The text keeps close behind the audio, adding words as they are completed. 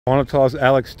Wanata's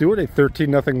Alex Stewart, a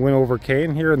 13-0 win over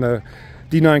Kane here in the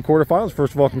D9 quarterfinals.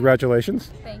 First of all, congratulations.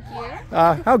 Thank you.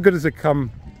 How good does it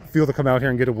feel to come out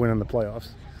here and get a win in the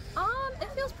playoffs?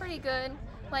 It feels pretty good.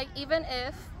 Like, even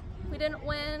if we didn't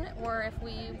win, or if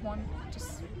we won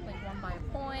by a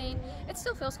point, it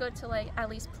still feels good to at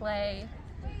least play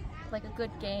like a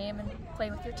good game and play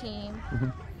with your team.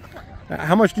 Mm-hmm.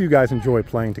 How much do you guys enjoy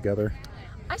playing together?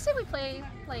 I say we play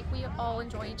like we all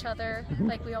enjoy each other. Mm-hmm.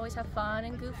 Like, we always have fun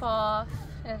and goof off,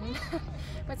 and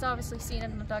it's obviously seen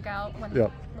in the dugout when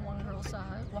Yep. the one girl's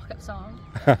walk-up song.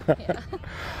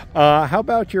 How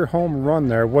about your home run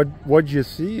there? What'd you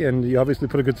see? And you obviously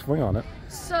put a good swing on it.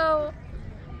 So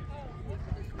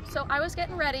I was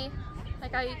getting ready,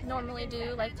 like I normally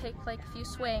do, take a few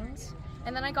swings,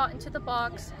 and then I got into the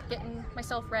box, getting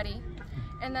myself ready.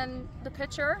 And then the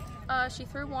pitcher, she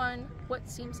threw one, what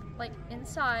seems like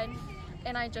inside,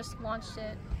 and I just launched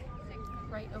it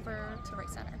right over to right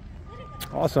center.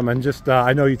 Awesome. And just,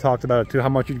 I know you talked about it too, how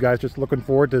much you guys just looking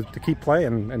forward to keep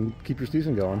playing and keep your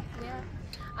season going. Yeah,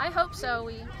 I hope so,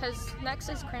 because next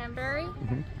is Cranberry,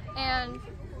 and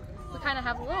we kind of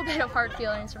have a little bit of hard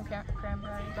feelings from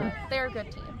Cranberry, but they're a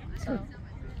good team. So.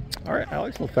 All right,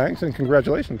 Alex, well, thanks and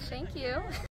congratulations. Thank you.